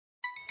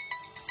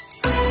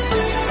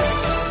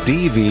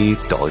DW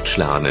Deutsch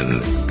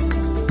lernen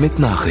mit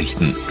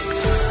Nachrichten.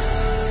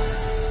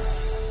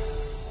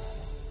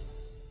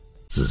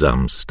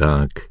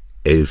 Samstag,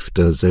 11.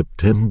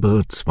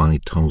 September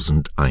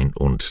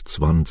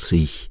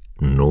 2021,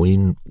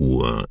 9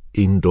 Uhr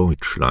in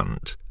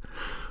Deutschland.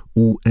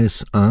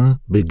 USA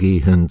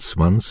begehen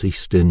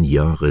 20.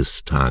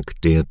 Jahrestag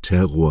der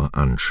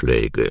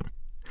Terroranschläge.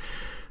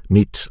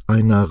 Mit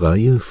einer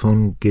Reihe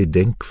von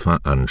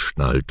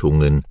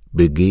Gedenkveranstaltungen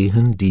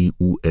begehen die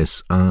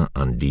USA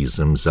an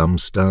diesem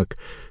Samstag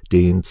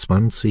den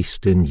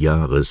 20.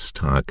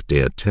 Jahrestag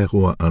der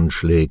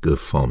Terroranschläge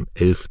vom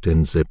 11.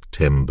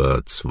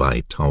 September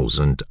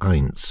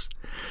 2001.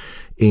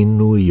 In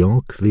New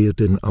York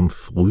werden am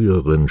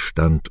früheren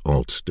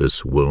Standort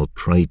des World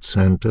Trade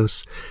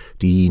Centers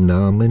die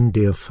Namen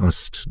der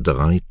fast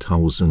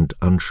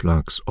 3000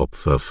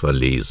 Anschlagsopfer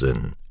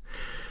verlesen.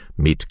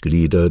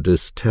 Mitglieder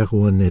des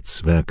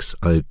Terrornetzwerks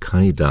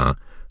Al-Qaida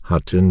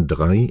hatten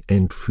 3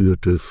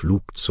 entführte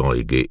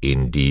Flugzeuge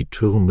in die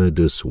Türme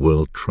des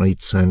World Trade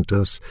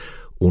Centers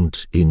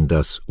und in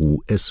das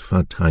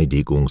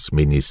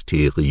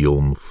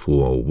US-Verteidigungsministerium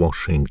vor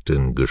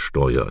Washington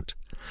gesteuert.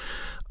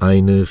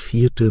 Eine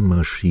 4.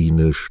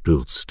 Maschine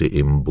stürzte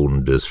im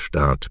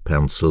Bundesstaat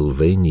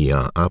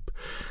Pennsylvania ab,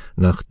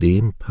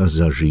 nachdem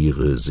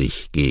Passagiere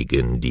sich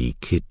gegen die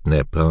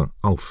Kidnapper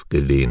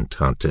aufgelehnt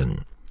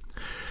hatten.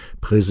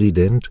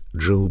 Präsident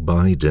Joe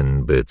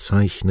Biden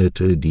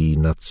bezeichnete die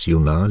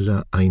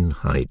nationale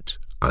Einheit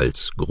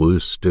als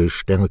größte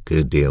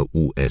Stärke der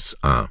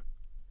USA.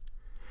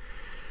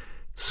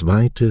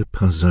 2.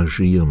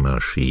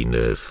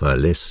 Passagiermaschine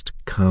verlässt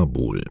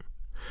Kabul.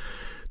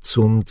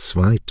 Zum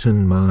 2.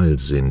 Mal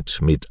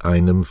sind mit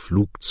einem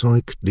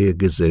Flugzeug der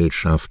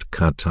Gesellschaft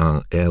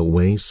Qatar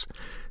Airways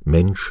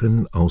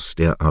Menschen aus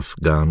der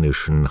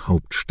afghanischen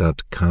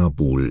Hauptstadt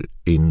Kabul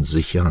in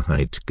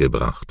Sicherheit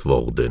gebracht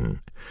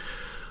worden.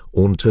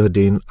 Unter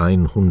den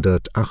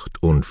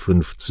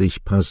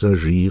 158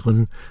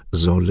 Passagieren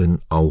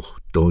sollen auch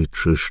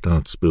deutsche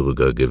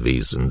Staatsbürger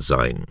gewesen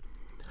sein.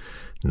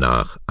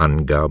 Nach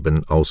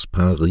Angaben aus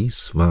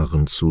Paris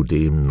waren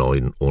zudem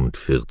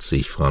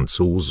 49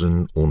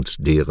 Franzosen und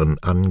deren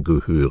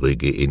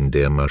Angehörige in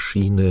der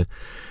Maschine,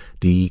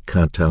 die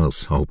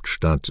Katars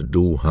Hauptstadt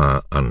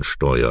Doha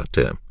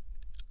ansteuerte.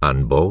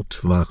 An Bord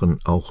waren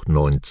auch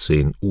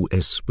 19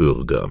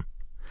 US-Bürger.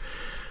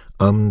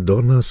 Am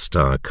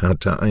Donnerstag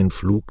hatte ein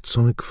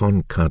Flugzeug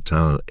von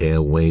Qatar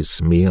Airways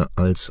mehr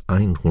als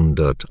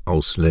 100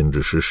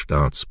 ausländische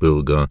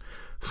Staatsbürger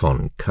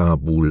von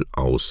Kabul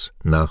aus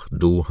nach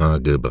Doha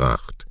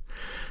gebracht.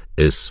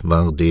 Es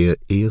war der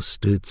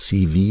erste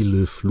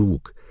zivile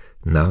Flug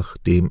nach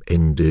dem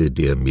Ende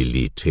der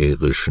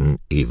militärischen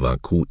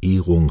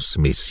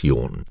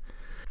Evakuierungsmission.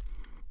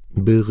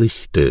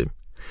 Berichte: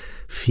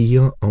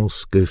 4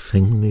 aus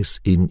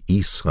Gefängnis in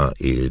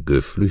Israel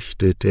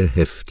geflüchtete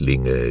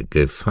Häftlinge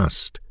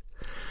gefasst.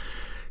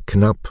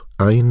 Knapp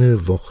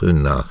eine Woche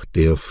nach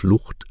der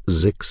Flucht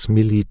 6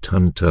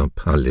 militanter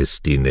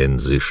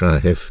palästinensischer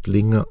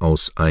Häftlinge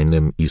aus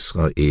einem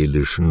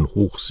israelischen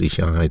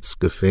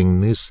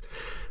Hochsicherheitsgefängnis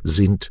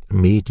sind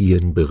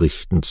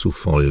Medienberichten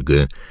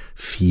zufolge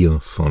 4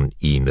 von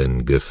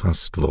ihnen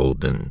gefasst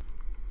worden.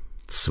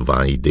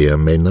 2 der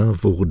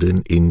Männer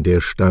wurden in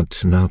der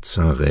Stadt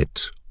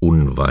Nazareth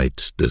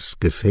unweit des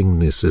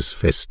Gefängnisses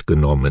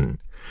festgenommen.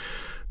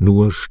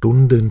 Nur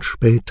Stunden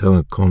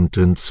später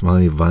konnten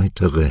 2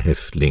 weitere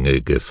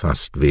Häftlinge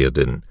gefasst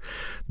werden,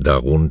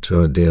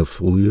 darunter der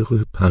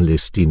frühere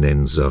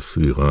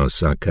Palästinenserführer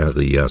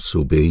Zakaria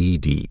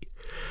Zubeidi.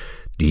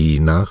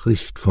 Die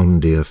Nachricht von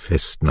der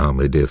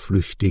Festnahme der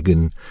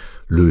Flüchtigen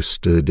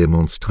löste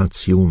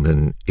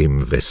Demonstrationen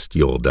im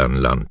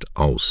Westjordanland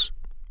aus.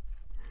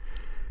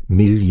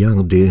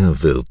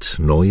 Milliardär wird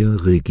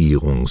neuer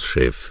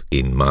Regierungschef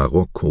in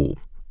Marokko.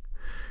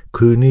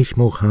 König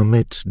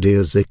Mohammed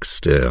VI.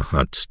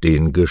 Hat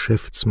den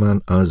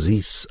Geschäftsmann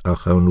Aziz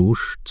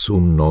Acharnouch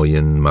zum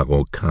neuen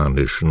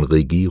marokkanischen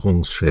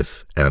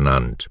Regierungschef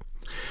ernannt.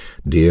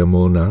 Der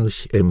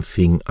Monarch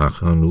empfing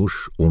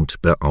Acharnouch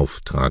und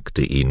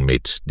beauftragte ihn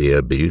mit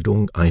der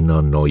Bildung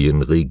einer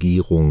neuen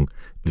Regierung,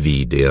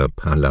 wie der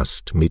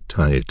Palast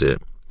mitteilte.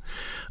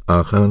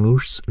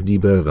 Acharnouchs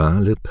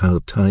liberale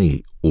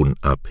Partei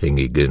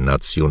Unabhängige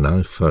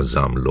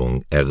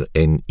Nationalversammlung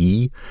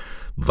RNI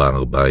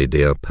war bei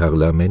der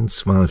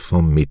Parlamentswahl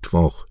vom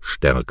Mittwoch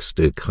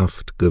stärkste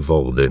Kraft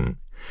geworden.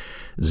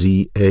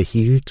 Sie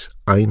erhielt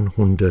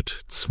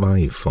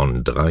 102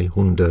 von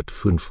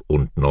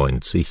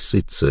 395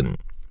 Sitzen.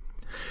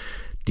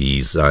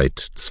 Die seit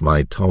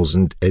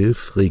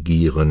 2011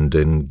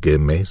 regierenden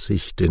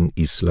gemäßigten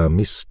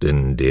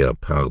Islamisten der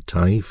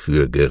Partei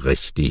für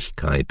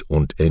Gerechtigkeit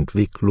und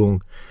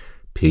Entwicklung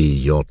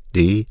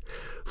PJD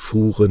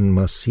fuhren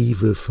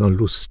massive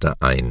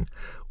Verluste ein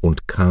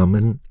und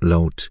kamen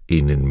laut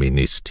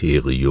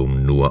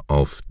Innenministerium nur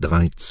auf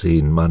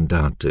 13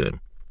 Mandate.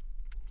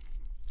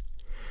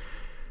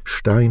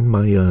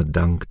 Steinmeier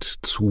dankt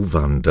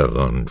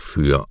Zuwanderern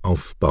für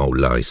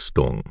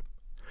Aufbauleistung.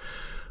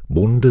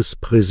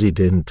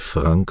 Bundespräsident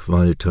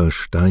Frank-Walter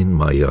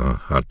Steinmeier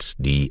hat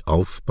die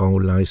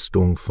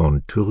Aufbauleistung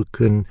von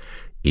Türken,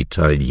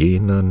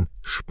 Italienern,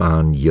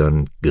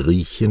 Spaniern,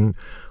 Griechen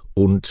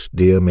und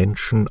der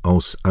Menschen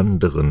aus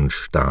anderen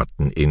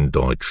Staaten in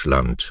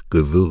Deutschland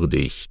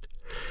gewürdigt.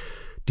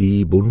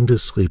 Die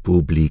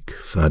Bundesrepublik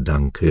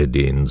verdanke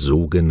den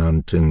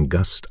sogenannten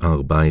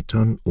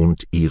Gastarbeitern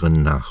und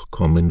ihren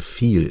Nachkommen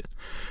viel,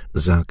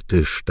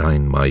 sagte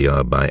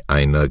Steinmeier bei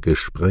einer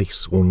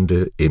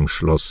Gesprächsrunde im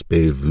Schloss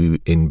Bellevue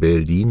in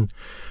Berlin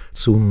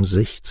zum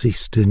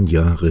 60.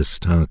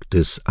 Jahrestag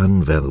des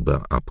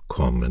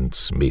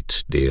Anwerbeabkommens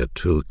mit der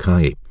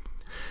Türkei.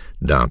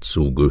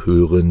 Dazu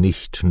gehöre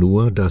nicht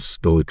nur das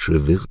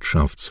deutsche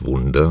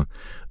Wirtschaftswunder,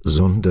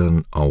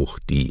 sondern auch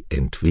die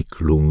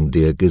Entwicklung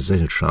der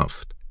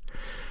Gesellschaft.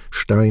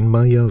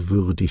 Steinmeier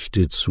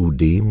würdigte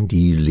zudem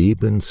die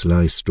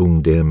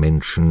Lebensleistung der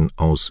Menschen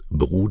aus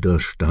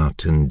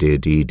Bruderstaaten der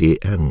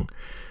DDR,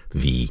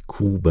 wie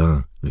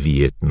Kuba,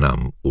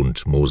 Vietnam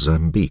und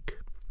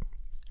Mosambik.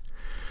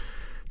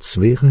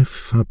 Zverev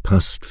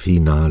verpasst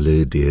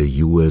Finale der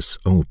US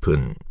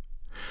Open.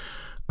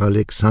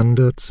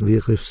 Alexander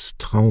Zverevs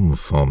Traum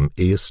vom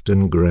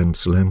ersten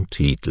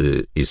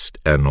Grand-Slam-Titel ist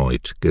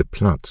erneut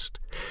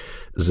geplatzt.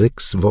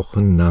 6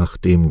 Wochen nach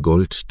dem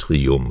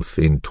Goldtriumph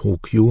in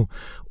Tokio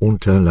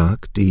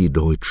unterlag die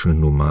deutsche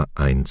Nummer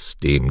 1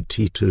 dem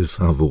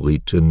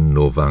Titelfavoriten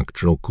Novak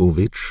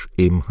Djokovic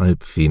im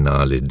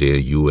Halbfinale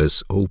der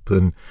US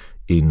Open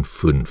in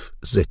 5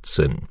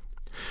 Sätzen.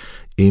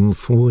 Im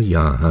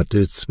Vorjahr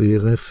hatte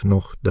Zverev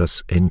noch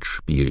das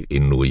Endspiel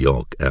in New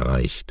York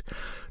erreicht.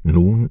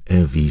 Nun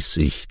erwies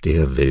sich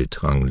der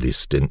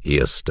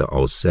Weltranglistenerste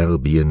aus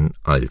Serbien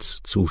als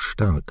zu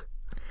stark.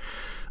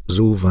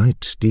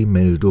 Soweit die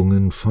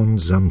Meldungen von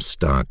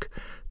Samstag,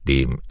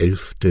 dem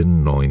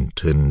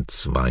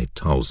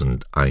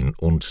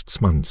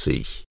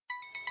 11.09.2021.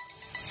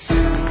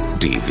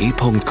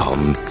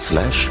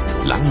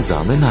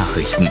 dw.com/langsame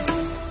Nachrichten